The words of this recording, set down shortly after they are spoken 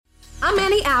I'm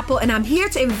Annie Apple, and I'm here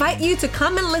to invite you to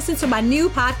come and listen to my new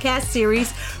podcast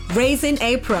series, Raising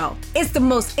a Pro. It's the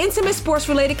most intimate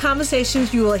sports-related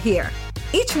conversations you will hear.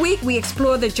 Each week, we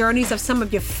explore the journeys of some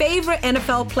of your favorite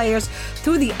NFL players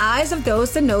through the eyes of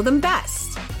those that know them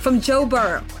best. From Joe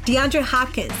Burrow, DeAndre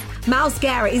Hopkins, Myles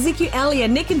Garrett, Ezekiel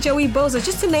Elliott, Nick and Joey Bosa,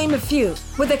 just to name a few.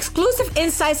 With exclusive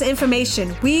insights and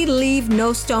information, we leave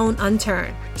no stone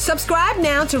unturned. Subscribe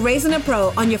now to Raising a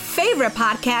Pro on your favorite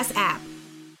podcast app.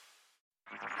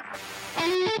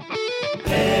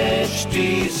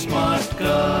 HD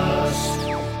Smartcast.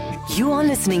 You are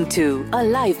listening to a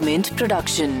Live Mint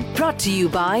production brought to you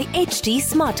by HD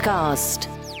Smartcast.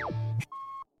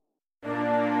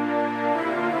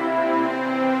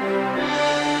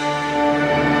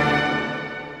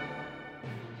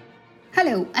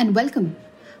 Hello and welcome.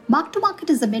 Mark to Market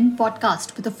is a Mint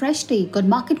podcast with a fresh take on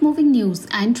market-moving news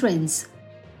and trends.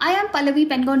 I am Pallavi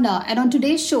Pengonda, and on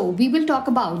today's show, we will talk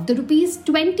about the Rs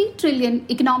 20 trillion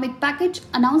economic package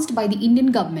announced by the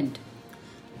Indian government.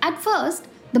 At first,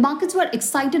 the markets were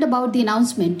excited about the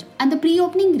announcement, and the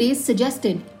pre-opening raise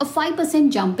suggested a 5%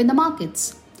 jump in the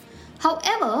markets.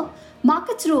 However,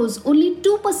 markets rose only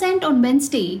 2% on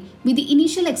Wednesday, with the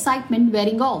initial excitement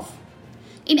wearing off.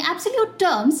 In absolute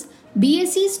terms,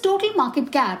 BSE's total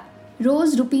market cap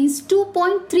rose Rs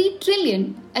 2.3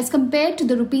 trillion as compared to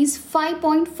the Rs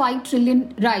 5.5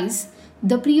 trillion rise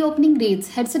the pre-opening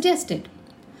rates had suggested.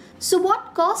 So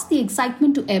what caused the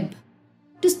excitement to ebb?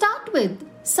 To start with,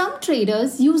 some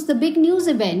traders used the big news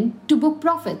event to book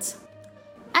profits.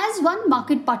 As one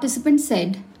market participant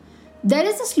said, "There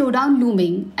is a slowdown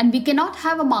looming and we cannot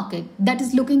have a market that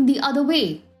is looking the other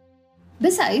way."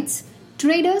 Besides,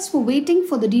 traders were waiting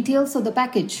for the details of the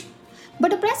package.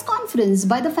 But a press conference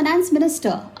by the finance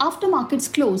minister after markets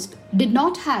closed did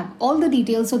not have all the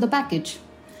details of the package.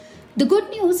 The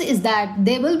good news is that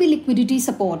there will be liquidity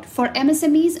support for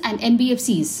MSMEs and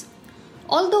NBFCs,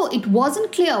 although it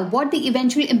wasn't clear what the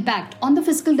eventual impact on the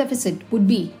fiscal deficit would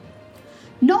be.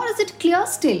 Nor is it clear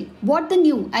still what the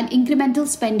new and incremental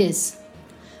spend is.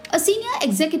 A senior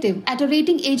executive at a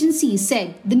rating agency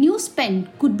said the new spend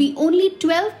could be only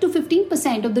 12 to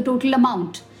 15% of the total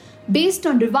amount, based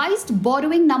on revised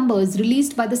borrowing numbers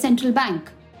released by the central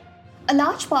bank. A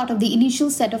large part of the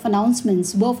initial set of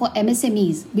announcements were for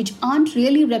MSMEs, which aren't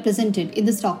really represented in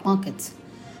the stock markets.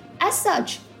 As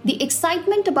such, the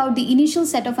excitement about the initial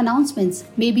set of announcements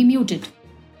may be muted.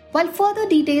 While further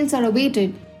details are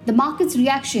awaited, the market's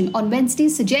reaction on Wednesday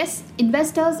suggests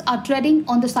investors are treading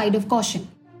on the side of caution.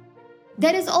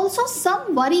 There is also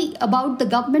some worry about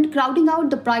the government crowding out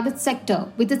the private sector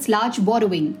with its large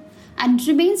borrowing, and it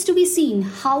remains to be seen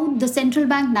how the central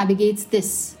bank navigates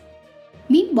this.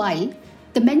 Meanwhile,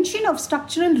 the mention of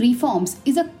structural reforms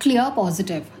is a clear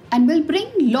positive and will bring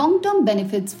long-term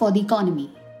benefits for the economy.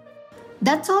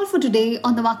 That's all for today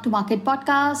on the Mark to Market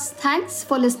podcast. Thanks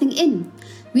for listening in.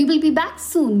 We will be back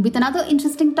soon with another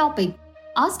interesting topic.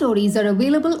 Our stories are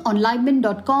available on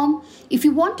livemint.com. If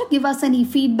you want to give us any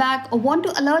feedback or want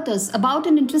to alert us about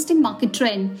an interesting market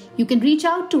trend, you can reach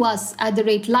out to us at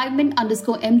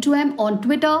 @livemint_M2M on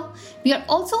Twitter. We are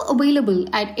also available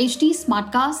at HD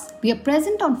Smartcast. We are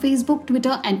present on Facebook,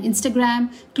 Twitter, and Instagram.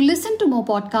 To listen to more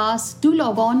podcasts, do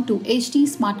log on to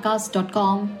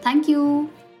hdsmartcast.com. Thank you.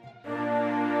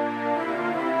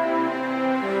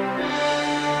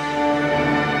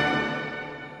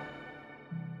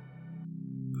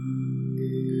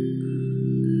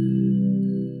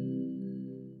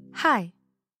 Hi,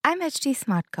 I'm HD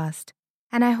Smartcast,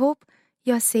 and I hope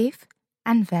you're safe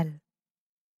and well.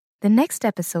 The next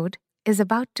episode is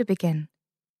about to begin,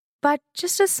 but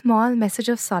just a small message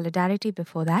of solidarity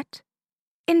before that.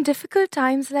 In difficult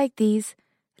times like these,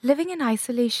 living in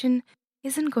isolation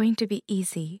isn't going to be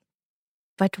easy.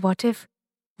 But what if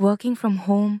working from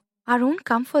home, our own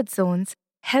comfort zones,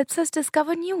 helps us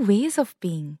discover new ways of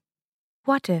being?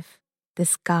 What if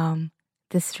this calm,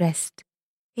 this rest,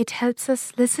 it helps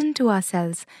us listen to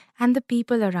ourselves and the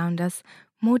people around us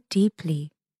more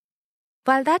deeply?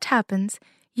 While that happens,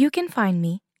 you can find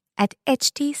me at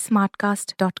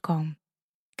hdsmartcast.com,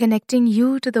 connecting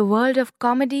you to the world of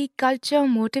comedy, culture,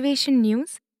 motivation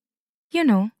news. You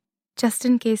know, just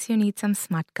in case you need some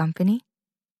smart company.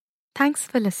 Thanks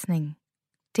for listening.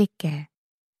 Take care.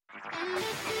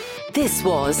 This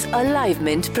was a Live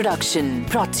Mint production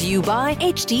brought to you by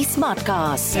HD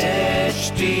Smartcast.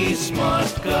 HD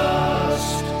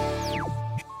Smartcast.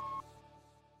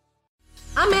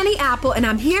 I'm Annie Apple, and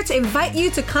I'm here to invite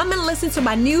you to come and listen to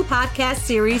my new podcast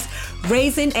series,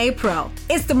 Raising a Pro.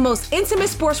 It's the most intimate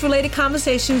sports-related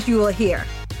conversations you will hear.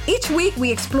 Each week,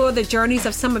 we explore the journeys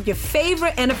of some of your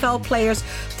favorite NFL players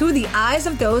through the eyes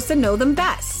of those that know them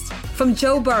best. from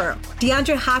Joe Burrow,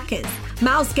 DeAndre Hopkins,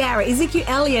 Myles Garrett, Ezekiel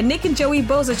Elliott, Nick and Joey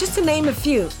Bosa, just to name a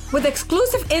few. With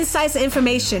exclusive insights and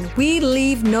information, we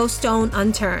leave no stone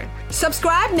unturned.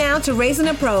 Subscribe now to Raising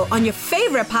a Pro on your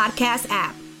favorite podcast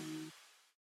app.